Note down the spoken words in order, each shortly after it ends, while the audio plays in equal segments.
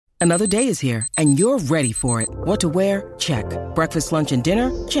Another day is here, and you're ready for it. What to wear? Check. Breakfast, lunch, and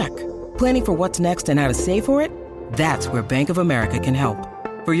dinner? Check. Planning for what's next and how to save for it? That's where Bank of America can help.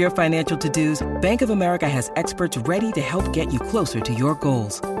 For your financial to-dos, Bank of America has experts ready to help get you closer to your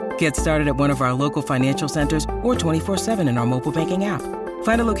goals. Get started at one of our local financial centers or 24/7 in our mobile banking app.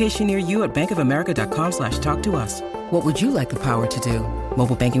 Find a location near you at bankofamerica.com/talktous. What would you like the power to do?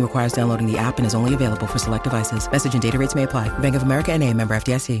 Mobile banking requires downloading the app and is only available for select devices. Message and data rates may apply. Bank of America N.A., member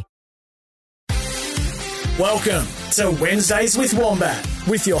FDIC. Welcome to Wednesdays with Wombat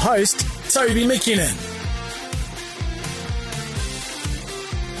with your host, Toby McKinnon.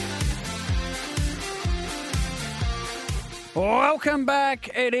 Welcome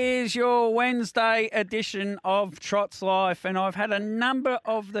back. It is your Wednesday edition of Trot's Life, and I've had a number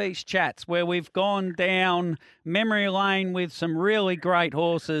of these chats where we've gone down memory lane with some really great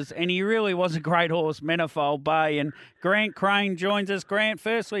horses, and he really was a great horse, Manifold Bay. And Grant Crane joins us. Grant,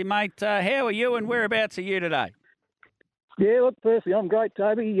 firstly, mate, how are you and whereabouts are you today? Yeah, look, firstly, I'm great,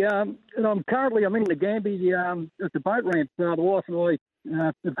 Toby. And I'm in the Gambie at the boat ramp. The wife and I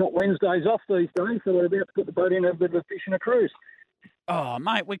have got Wednesdays off these days, so we're about to put the boat in a bit of a fish and a cruise. Oh,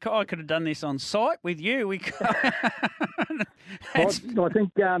 mate, I could have done this on site with you. I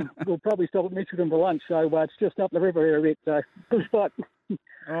think we'll probably stop at Mitchelton for lunch, so it's just up the river here a bit, so push back.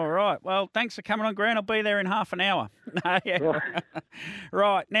 All right. Well, thanks for coming on, Grant. I'll be there in half an hour.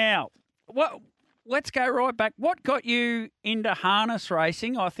 Right. Now, let's go right back. What got you into harness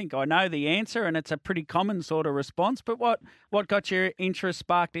racing? I think I know the answer, and it's a pretty common sort of response, but what got your interest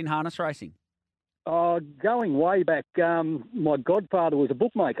sparked in harness racing? Going way back, my godfather was a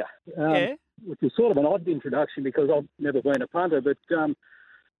bookmaker, which is sort of an odd introduction because I've never been a punter, but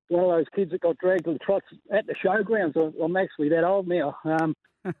one of those kids that got dragged to the trots at the showgrounds. I'm actually that old now. And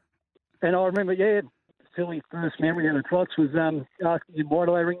I remember, silly first memory of the trots was asking him, why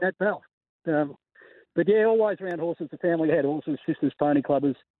do they ring that bell? But yeah, always around horses. The family had horses, sisters, pony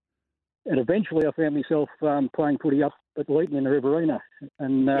clubbers, and eventually I found myself playing footy up at Leeton in the Riverina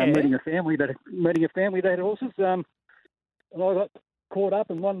and meeting a family that had horses. And I got caught up,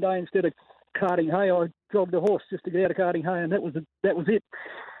 and one day instead of carting hay, I jogged a horse just to get out of carting hay, and that was it.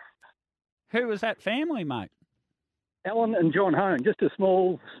 Who was that family, mate? Alan and John Hone, just a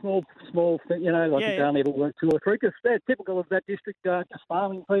small thing, they only ever worked 2 or 3, because they're typical of that district, just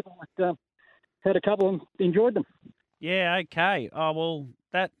farming people that had a couple and enjoyed them. Yeah, okay. Oh, well,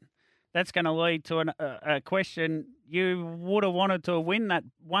 that's going to lead to a question. You would have wanted to won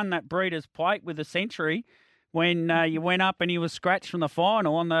that Breeders' Plate with a Century when you went up and he was scratched from the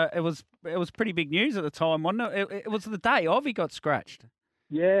final. It was pretty big news at the time, wasn't it? It was the day of he got scratched.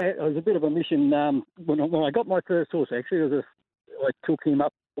 Yeah, it was a bit of a mission. When I got my first horse, actually, I took him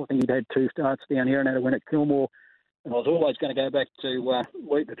up. I think he'd had 2 starts down here and had a win at Kilmore. And I was always going to go back to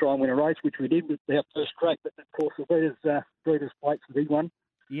Leeton to try and win a race, which we did with our first track. But of course, the Breeders' Plate's the big one.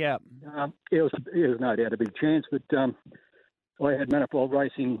 Yeah. It was no doubt a big chance, but I had Manifold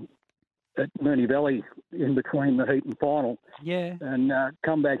racing at Moonee Valley in between the heat and final. Yeah. And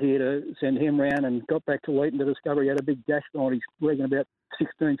come back here to send him round and got back to Leeton to discover he had a big dash on his leg and about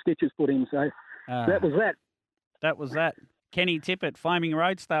 16 stitches put in. So that was that. That was that. Kenny Tippett, Flaming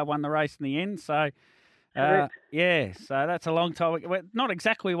Roadstar, won the race in the end. So, so that's a long time. Not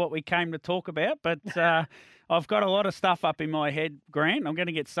exactly what we came to talk about, but I've got a lot of stuff up in my head, Grant. I'm going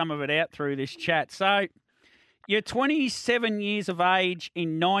to get some of it out through this chat. So you're 27 years of age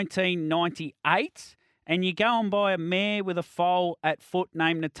in 1998, and you go and buy a mare with a foal at foot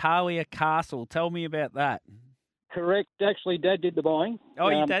named Natalia Castle. Tell me about that. Correct. Actually, Dad did the buying. Oh,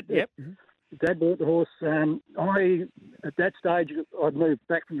 your dad? Yep. Dad bought the horse. At that stage, I'd moved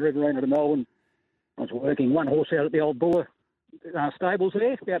back from Riverina to Melbourne. I was working one horse out at the old Buller stables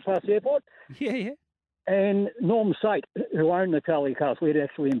there, out past the airport. Yeah. And Norm Sate, who owned Natalia Castle, he'd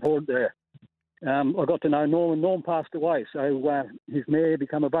actually imported her. I got to know Norm, and Norm passed away, so his mare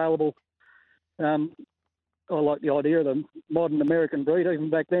became available. I like the idea of the modern American breed, even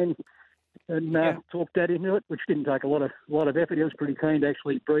back then, and talked Dad into it, which didn't take a lot of effort. He was pretty keen to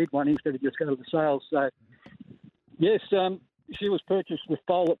actually breed one instead of just go to the sales. So, yes, she was purchased with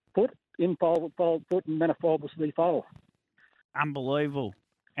foal at foot, in foal at foot, and Manifold was the foal. Unbelievable.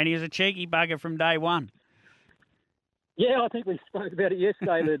 And he was a cheeky bugger from day one. Yeah, I think we spoke about it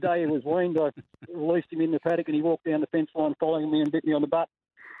yesterday. The day he was weaned, I released him in the paddock and he walked down the fence line following me and bit me on the butt.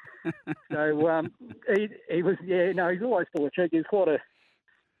 So he was, he's always full of cheek. He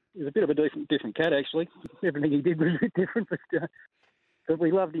was a bit of a different cat, actually. Everything he did was a bit different, but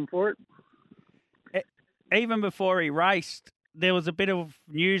we loved him for it. Even before he raced, there was a bit of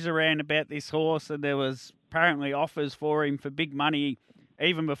news around about this horse, and there was apparently offers for him for big money.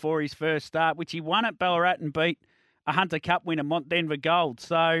 even before his first start, which he won at Ballarat and beat a Hunter Cup winner, Mont Denver Gold.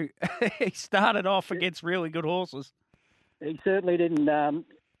 So he started off against really good horses. He certainly didn't.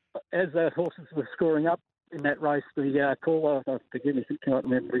 As the horses were scoring up in that race, the caller, forgive me if I can't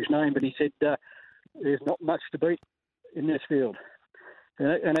remember his name, but he said there's not much to beat in this field.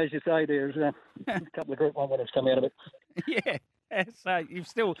 And as you say, there's a couple of Group 1 winners come out of it. Yeah. So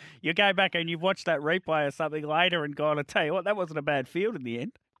you go back and you've watched that replay or something later and gone, I tell you what, that wasn't a bad field in the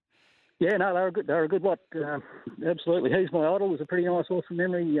end. Yeah, no, they were a good lot. Absolutely. He's my idol. It was a pretty nice horse from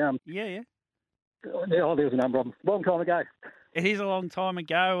memory. Yeah. Yeah, there was a number of them. Long time ago. It is a long time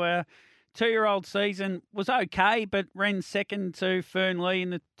ago. 2-year-old season was okay, but ran second to Fern Lee in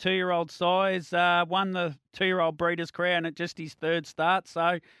the 2-year-old size. Won the 2-year-old Breeders' Crown at just his third start.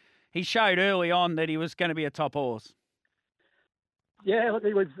 So he showed early on that he was going to be a top horse. Yeah,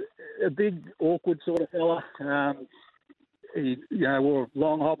 he was a big, awkward sort of fella. He wore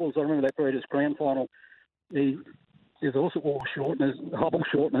long hobbles. I remember that Breeders' Crown final. He also wore hobble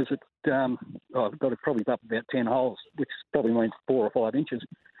shorteners that got it probably up about 10 holes, which probably means 4 or 5 inches.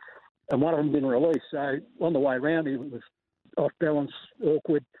 And one of them didn't release. So on the way round, he was off balance,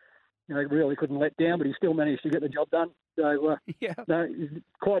 awkward. Really couldn't let down, but he still managed to get the job done. So, no, he's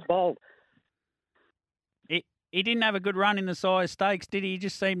quite bold. He didn't have a good run in the size stakes, did he? He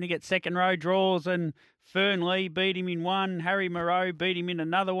just seemed to get second row draws, and Fern Lee beat him in one, Harry Moreau beat him in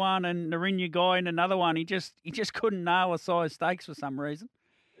another one, and Narinya Guy in another one. He just couldn't nail a size stakes for some reason.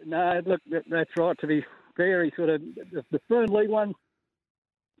 No, look, that's right. To be fair, he sort of the Fern Lee one.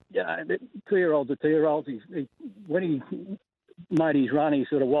 Yeah, 2-year-olds are 2-year-olds. When he made his run, he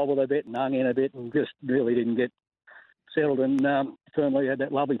sort of wobbled a bit and hung in a bit, and just really didn't get settled. And Fern Lee had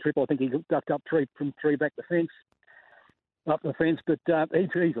that lovely trip. I think he ducked up from three back up the fence. But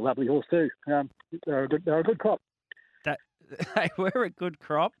he's a lovely horse too. They're a good crop. They were a good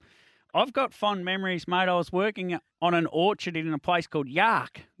crop. I've got fond memories, mate. I was working on an orchard in a place called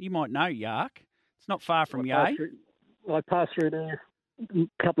Yark. You might know Yark. It's not far from Yea. I pass through there a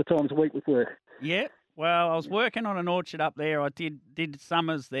couple of times a week with work. Yeah. Well, I was working on an orchard up there. I did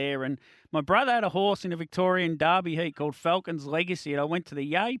summers there, and my brother had a horse in a Victorian Derby heat called Falcon's Legacy, and I went to the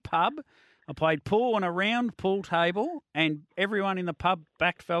Yea pub. I played pool on a round pool table, and everyone in the pub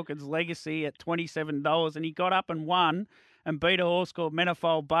backed Falcon's Legacy at $27, and he got up and won and beat a horse called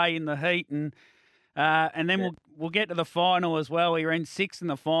Manifold Bay in the heat, and then we'll get to the final as well. He ran 6th in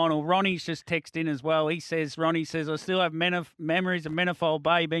the final. Ronnie's just texted in as well. Ronnie says, I still have memories of Manifold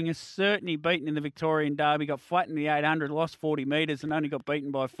Bay being a certainty beaten in the Victorian Derby, got flat in the 800, lost 40 metres and only got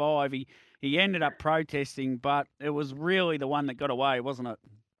beaten by 5. He ended up protesting, but it was really the one that got away, wasn't it?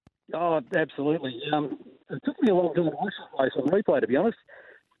 Oh, absolutely. It took me a long time to watch the place on replay, to be honest.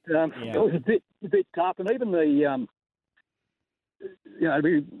 It was a bit tough, and even the to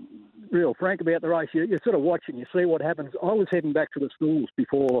be real frank about the race, you're sort of watching, you see what happens. I was heading back to the schools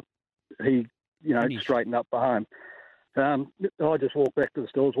before he, straightened up for home. I just walked back to the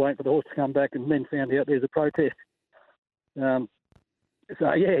stalls waiting for the horse to come back, and then found out there's a protest. Anyway,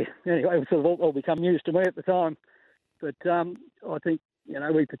 it sort of all become news to me at the time. But I think,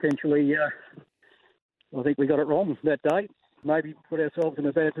 we potentially, I think we got it wrong that day. Maybe put ourselves in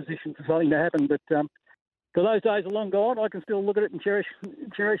a bad position for something to happen, but so those days are long gone. I can still look at it and cherish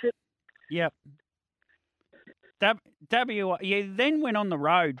it. Yep. You then went on the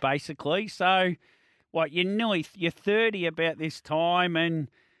road, basically. So, you're 30 about this time, and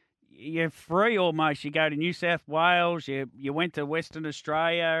you're free almost. You go to New South Wales. You went to Western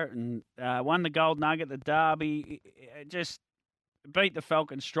Australia and won the Gold Nugget, the Derby. Just beat the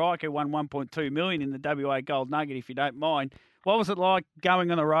Falcon Strike, who won $1.2 million in the WA Gold Nugget, if you don't mind. What was it like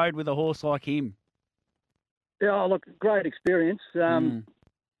going on the road with a horse like him? Yeah, look, great experience. And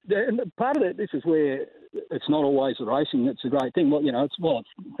part of it, this is where it's not always the racing that's a great thing. Well, it's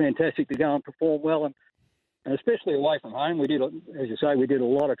fantastic to go and perform well, and especially away from home. We did, as you say, a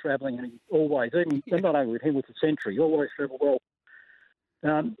lot of travelling, and and not only with him, with the Century, always travel well.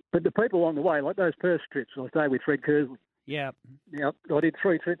 But the people along the way, like those Perth trips, I stayed with Fred Kersley. Yeah. I did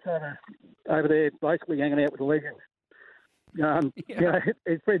 3 trips over there, basically hanging out with the legends.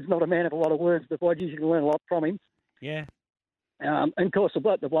 Fred's not a man of a lot of words, but I usually learn a lot from him. Yeah. And of course, the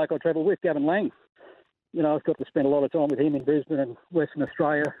bloke I travel with, Gavin Lang, I've got to spend a lot of time with him in Brisbane and Western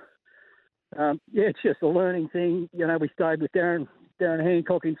Australia. It's just a learning thing. We stayed with Darren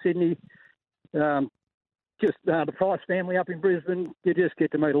Hancock in Sydney. The Price family up in Brisbane. You just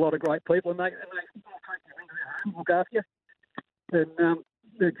get to meet a lot of great people, and they take you into their home, look after you, and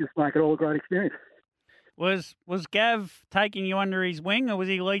they just make it all a great experience. Was Gav taking you under his wing, or was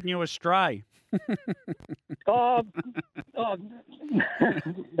he leading you astray? No,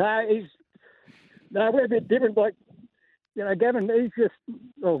 we're a bit different. Like, you know, Gavin, he's just,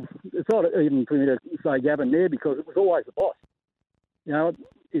 well, it's not even for me to say Gavin there because it was always the boss. You know,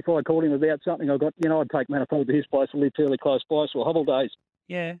 if I called him about something I'd take Manifold to his place. I lived fairly close by, so Hubble days.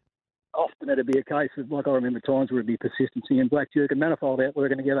 Yeah. Often it'd be a case of, like, I remember times where it'd be persistency and Black Jerk and Manifold out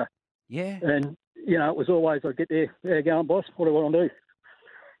working together. Yeah. And, you know, it was always, I'd get there, yeah, go on, boss, what do I want to do?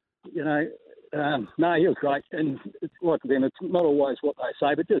 You know, no, he was great. And it's like them, it's not always what they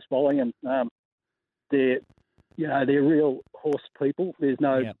say, but just following them. They're real horse people. There's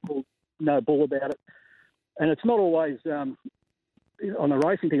no bull about it. And it's not always on the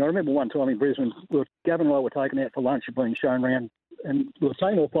racing thing. I remember one time in Brisbane, Gavin and I were taken out for lunch and being shown around, and we were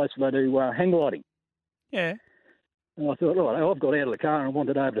taken to a place where they do hang gliding. Yeah. And I thought, right, I've got out of the car and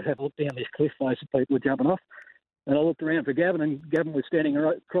wanted over to have a look down this cliff face that people were jumping off. And I looked around for Gavin, and Gavin was standing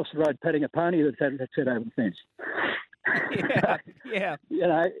across the road patting a pony that's had over the fence. Yeah. You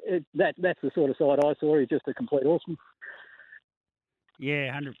know, that's the sort of side I saw. He's just a complete horseman.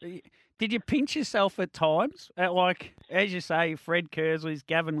 Yeah, 100%. Did you pinch yourself at times? Like, as you say, Fred Kersley's,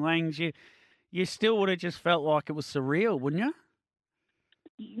 Gavin Lang's, you still would have just felt like it was surreal, wouldn't you?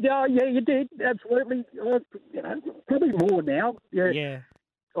 Yeah, you did, absolutely. You know, probably more now. Yeah.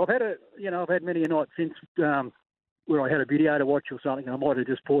 I've had many a night since where I had a video to watch or something, and I might have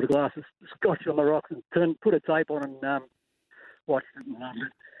just poured a glass of scotch on the rocks and put a tape on and watched it.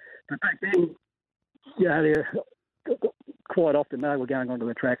 But back then, quite often they were going onto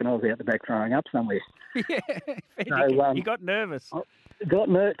the track and I was out the back throwing up somewhere. Yeah, so, you got nervous. I got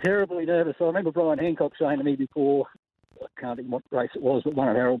terribly nervous. I remember Brian Hancock saying to me before, I can't think what race it was, but one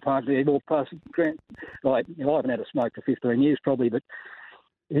at Harold Park, he walked past Grant. I haven't had a smoke for 15 years probably, but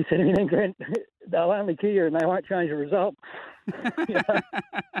he said to me, Grant, they'll only kill you and they won't change the result. You know?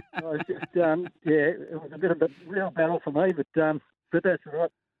 I was just, it was a bit of a real battle for me, but that's all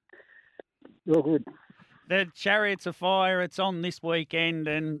right. All good. The Chariots of Fire, it's on this weekend,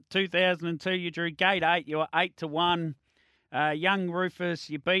 and 2002 you drew gate 8, you were 8-1. Young Rufus,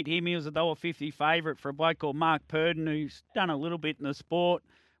 you beat him. He was $1.50 favourite for a bloke called Mark Purdon, who's done a little bit in the sport.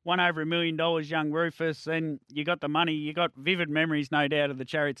 Won over $1 million, young Rufus, and you got the money. You got vivid memories, no doubt, of the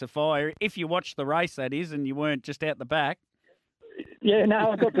Chariots of Fire. If you watched the race, that is, and you weren't just out the back. Yeah,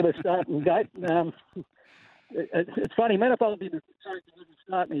 no, I got to the starting gate. It's funny, Manifold didn't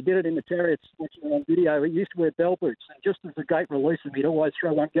start, and he did it in the Chariots, watching it on video. He used to wear bell boots, and just as the gate released him, he'd always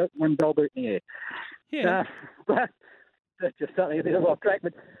throw one bell boot in the air. Yeah. But that's just something a bit off track,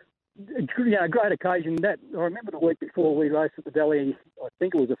 but a great occasion. That I remember the week before we raced at the Valley. I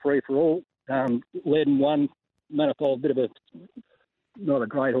think it was a free for all. Led and won. Manifold, a bit of a not a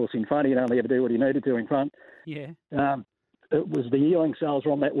great horse in front. He'd only ever do what he needed to in front. Yeah. It was the yearling sales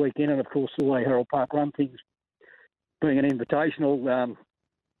were on that weekend, and of course the way Harold Park run things, being an invitational,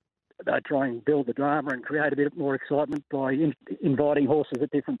 they try and build the drama and create a bit more excitement by inviting horses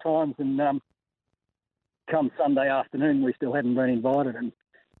at different times. And come Sunday afternoon, we still hadn't been invited, and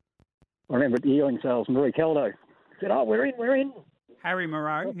I remember at the yearling sales, Marie Caldo said, "Oh, we're in." Harry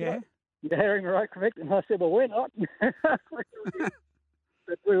Moreau, yeah. Yeah, Harry Moreau, correct. And I said, "Well, we're not."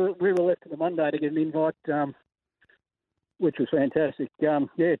 But we were left to the Monday to get an invite, which was fantastic. I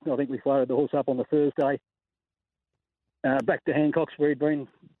think we floated the horse up on the Thursday, back to Hancock's where he'd been,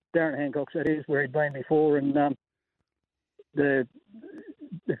 Darren Hancock's that is, where he'd been before, and the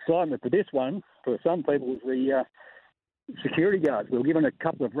excitement for this one, for some people, was the security guards. We were given a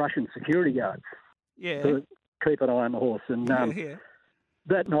couple of Russian security guards to keep an eye on the horse. And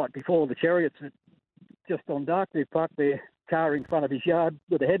that night before the Chariots, just on dark, they parked their car in front of his yard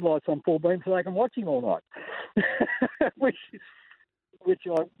with the headlights on full beam so they can watch him all night, which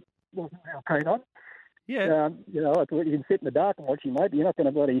I wasn't real keen on. Yeah. I thought you can sit in the dark and watch him, mate, but you're not going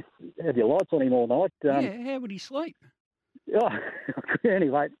to bloody have your lights on him all night. How would he sleep?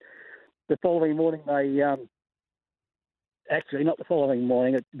 Anyway, the following morning they, actually not the following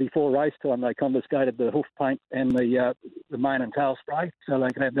morning, before race time, they confiscated the hoof paint and the mane and tail spray so they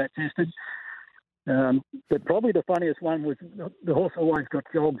could have that tested. But probably the funniest one was the horse always got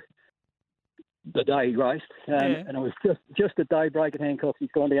jogged the day he raced, and it was just at daybreak at Hancock.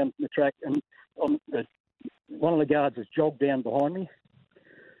 He's gone down the track, and one of the guards has jogged down behind me,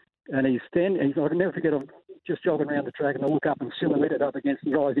 and he's standing. I can never forget. I'm just jogging around the track, and I look up, and silhouetted up against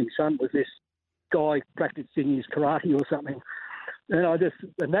the rising sun was this guy practicing his karate or something.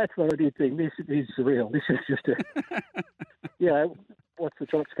 And that's what I did think. This is surreal. This is just what's the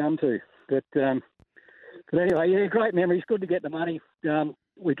trot's come to? But anyway, great memories. Good to get the money.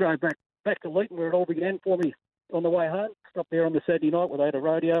 We drove back back to Leeton where it all began for me on the way home. Stopped there on the Saturday night where they had a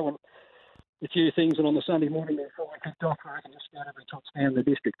rodeo and a few things, and on the Sunday morning before we kicked off, I reckon just about every top stand in the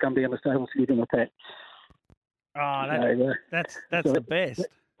district come down the stable to give them a pat. Oh, that's so, the best.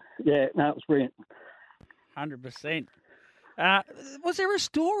 Yeah, no, it was brilliant. 100%. Was there a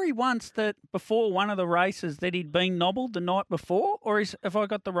story once that before one of the races that he'd been nobbled the night before, or have I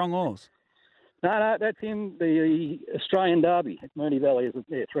got the wrong horse? No, that's him, the Australian Derby at Moonee Valley, is a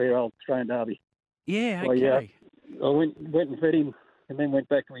 3-year-old Australian Derby. Yeah, okay. I went and fed him and then went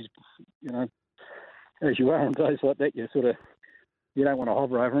back to his, as you are on days like that, you don't want to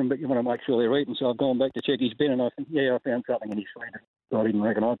hover over him, but you want to make sure they're eating. So I've gone back to check his bin, and I think, I found something in his feed that I didn't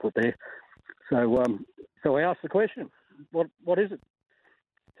reckon I'd put there. So I asked the question, what is it?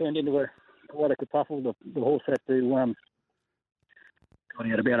 Turned into quite a kerfuffle. The horse had to he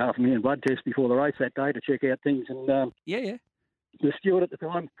had about 500,000 blood tests before the race that day to check out things, and the steward at the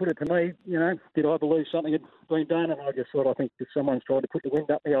time put it to me, did I believe something had been done? And I just thought, I think if someone's tried to put the wind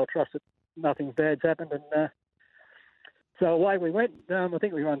up me, I'll trust that nothing bad's happened. And so away we went. I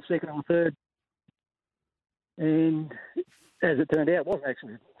think we ran second or third. And as it turned out, it wasn't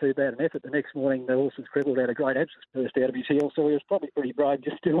actually too bad an effort. The next morning, the horse was crippled, had a great abscess burst out of his heel, so he was probably pretty brave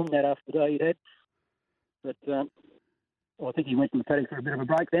just doing that after the day he'd had. But I think he went to the paddock for a bit of a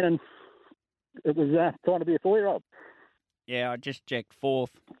break then, and it was time to be a 4-year-old. Yeah, I just checked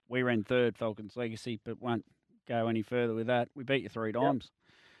fourth. We ran third, Falcons Legacy, but won't go any further with that. We beat you 3 times.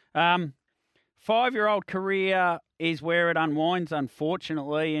 Yep. 5-year-old career is where it unwinds,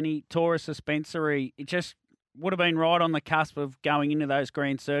 unfortunately, and he tore a suspensory. It just would have been right on the cusp of going into those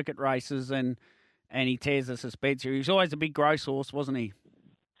Grand Circuit races, and he tears the suspensory. He was always a big gross horse, wasn't he?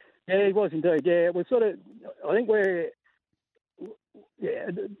 Yeah, he was indeed. Yeah, it was I think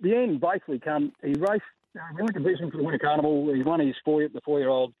the end basically come. He raced. He went to Brisbane for the Winter Carnival. He won his the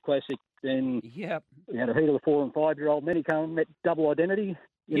 4-year-old Classic. Then he had a heat of the 4 and 5-year-old. Then he came and met Double Identity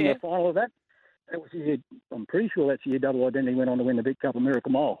in the final of that. That was I'm pretty sure that's the year Double Identity went on to win the Big Cup of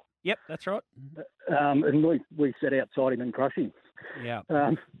Miracle Mile. Yep, that's right. And we sat outside him and crushed him. Yeah.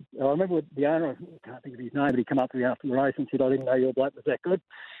 I remember the owner, I can't think of his name, but he come up to me after the race and said, I didn't know your bloke was that good.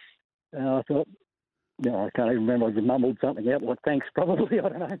 I thought, I can't even remember. I just mumbled something out, like thanks probably, I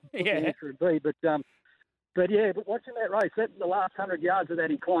don't know what the answer would be. But watching that race, the last 100 yards of that,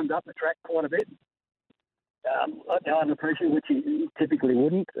 he climbed up the track quite a bit. Under pressure, which he typically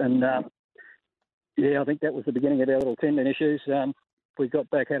wouldn't. And, I think that was the beginning of our little tendon issues. We got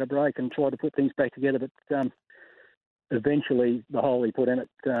back, had a break and tried to put things back together, but eventually the hole he put in it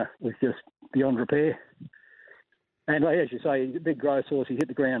was just beyond repair. And as you say, he's a big gross horse. He hit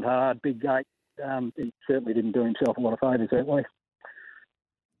the ground hard, big gate. He certainly didn't do himself a lot of favours that way.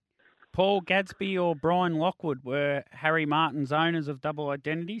 Paul Gadsby or Brian Lockwood were Harry Martin's owners of Double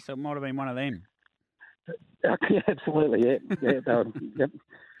Identity, so it might have been one of them. Yeah, absolutely, yeah. Yep.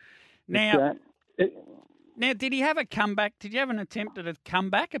 Now, did he have a comeback? Did you have an attempt at a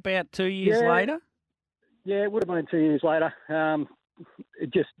comeback about 2 years later? Yeah, it would have been 2 years later.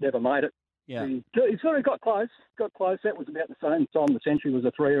 It just never made it. Yeah. He sort of got close. That was about the same time the Century was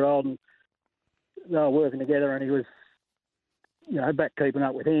a 3-year-old, and they were working together, and he was, back keeping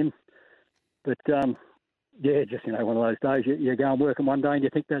up with him. But, just, one of those days, you go and work on one day and you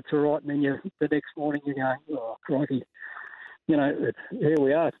think that's all right, and then the next morning you go, oh, crikey. Here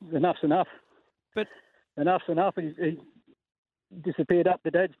we are. Enough's enough. But enough's enough. He disappeared up to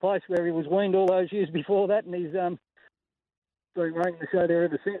Dad's place where he was weaned all those years before that, and he's been running the show there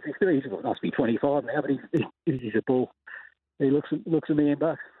ever since. He must be 25 now, but he's a bull. He looks $1 million.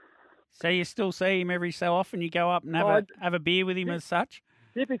 So you still see him every so often? You go up and have a beer with him as such?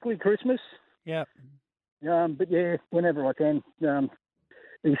 Typically Christmas. Yeah. But whenever I can.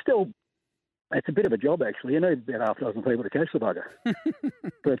 He's still. It's a bit of a job, actually. You need about 6 people to catch the bugger.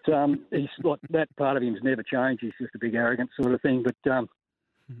 But he's like that part of him's never changed. He's just a big arrogant sort of thing. But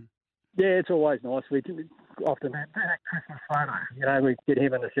it's always nice. We often have that Christmas photo. We get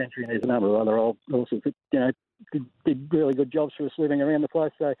him in the Century, and there's a number of other old horses that did really good jobs for us living around the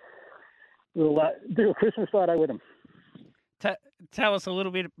place. So we'll do a Christmas photo with them. Tell us a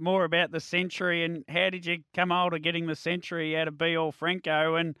little bit more about the Century, and how did you come out of getting the Century out of Be All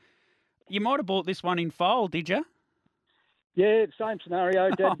Franco? And you might have bought this one in foal, did you? Yeah, same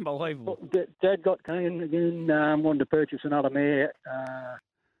scenario. Dad, unbelievable. Dad got keen again, wanted to purchase another mare.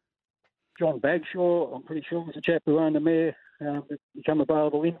 John Bagshaw, I'm pretty sure, was the chap who owned the mare, become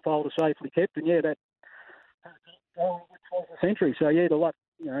available in foal to safely kept. And that was the Century. So the luck,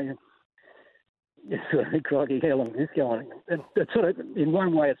 crikey, how long is this going? And it sort of, in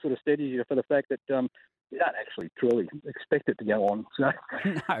one way, it sort of steadies you for the fact that you don't actually truly expect it to go on. So,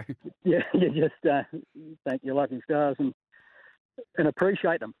 No. yeah, you just thank your lucky stars and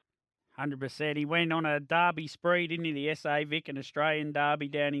appreciate them. 100%. He went on a derby spree, didn't he? The SA Vic and Australian derby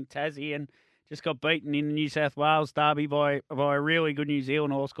down in Tassie, and just got beaten in the New South Wales derby by a really good New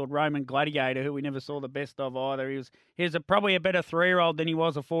Zealand horse called Roman Gladiator, who we never saw the best of either. He was probably a better 3-year-old than he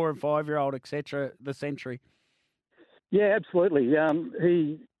was a 4 and 5-year-old, etc. The Century. Yeah, absolutely.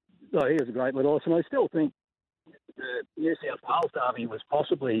 He was a great little horse, and I still think the New South Wales derby was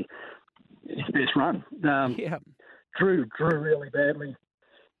possibly his best run. Yeah. Drew really badly.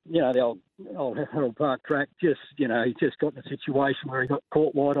 You know, the old Harold Park track, he just got in a situation where he got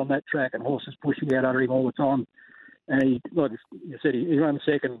caught wide on that track and horses pushing out under him all the time. And he, like you said, he ran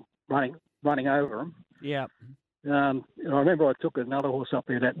second running over him. Yeah. And I remember I took another horse up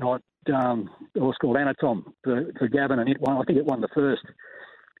there that night, a horse called Anatom for Gavin, and I think it won the first.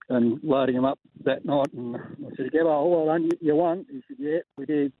 And loading him up that night, and I said, Gavin, oh, well done, you won. He said, yeah, we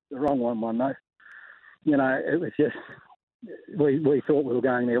did. The wrong one though. You know, it was just... We thought we were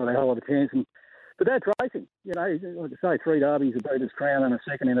going there with a hell of a chance, but that's racing. You know, like I say, 3 derbies, a Breeders' Crown, and a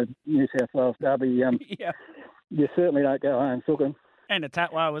second in a New South Wales derby. Yeah. You certainly don't go home sooking. And a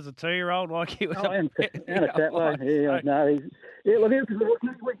Tatlow was a 2-year-old, like he was. Oh, and a Tatlow, yeah. No, he went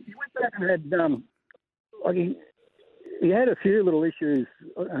back and had he had a few little issues,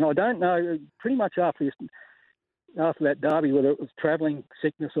 and I don't know pretty much after that derby whether it was travelling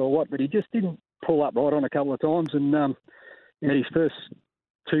sickness or what, but he just didn't pull up right on a couple of times, and he had his first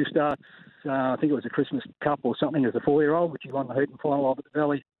 2 starts, I think it was a Christmas Cup or something, as a 4-year-old, which he won the heat and final of at the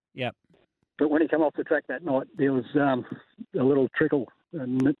Valley. Yep. But when he came off the track that night, there was a little trickle,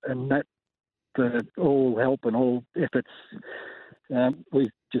 and that for all help and all efforts, we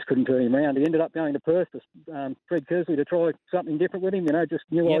just couldn't turn him around. He ended up going to Perth to Fred Kersley to try something different with him, just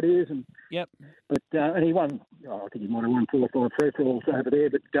new ideas. But he won, I think he might have won 4 or 5 free-for-alls over there,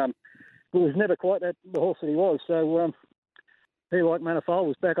 but it was never quite the horse that he was. So he, like Manifold,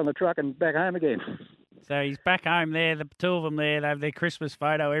 was back on the truck and back home again. So he's back home there. The 2 of them there, they have their Christmas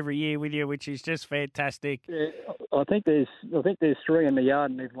photo every year with you, which is just fantastic. Yeah, I think there's 3 in the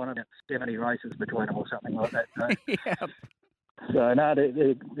yard, and they've won about 70 races between them or something like that. So, yeah. So no,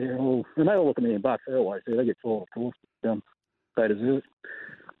 they're all looking at me in Buck Fairway, so they get 4, of course. But, they deserve it.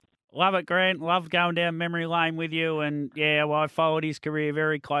 Love it, Grant. Love going down memory lane with you. And, I followed his career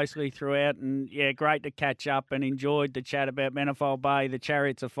very closely throughout. And, great to catch up, and enjoyed the chat about Manifold Bay, the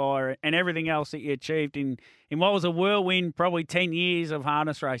Chariots of Fire, and everything else that you achieved in what was a whirlwind, probably 10 years of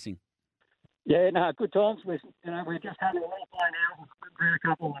harness racing. Yeah, no, good times. We're just having a little play now. We've a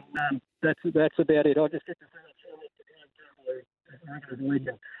couple, and that's about it. I just get to finish.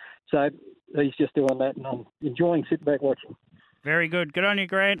 So he's just doing that, and I'm enjoying sitting back watching. Very good. Good on you,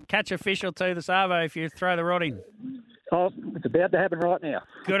 Grant. Catch a fish or two this arvo if you throw the rod in. Oh, it's about to happen right now.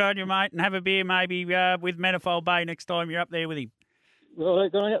 Good on you, mate. And have a beer maybe with Manifold Bay next time you're up there with him. Well,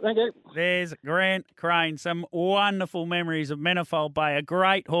 thank you. There's Grant Crane. Some wonderful memories of Manifold Bay. A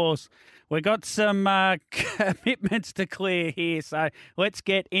great horse. We've got some commitments to clear here, so let's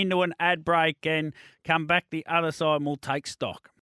get into an ad break and come back the other side and we'll take stock.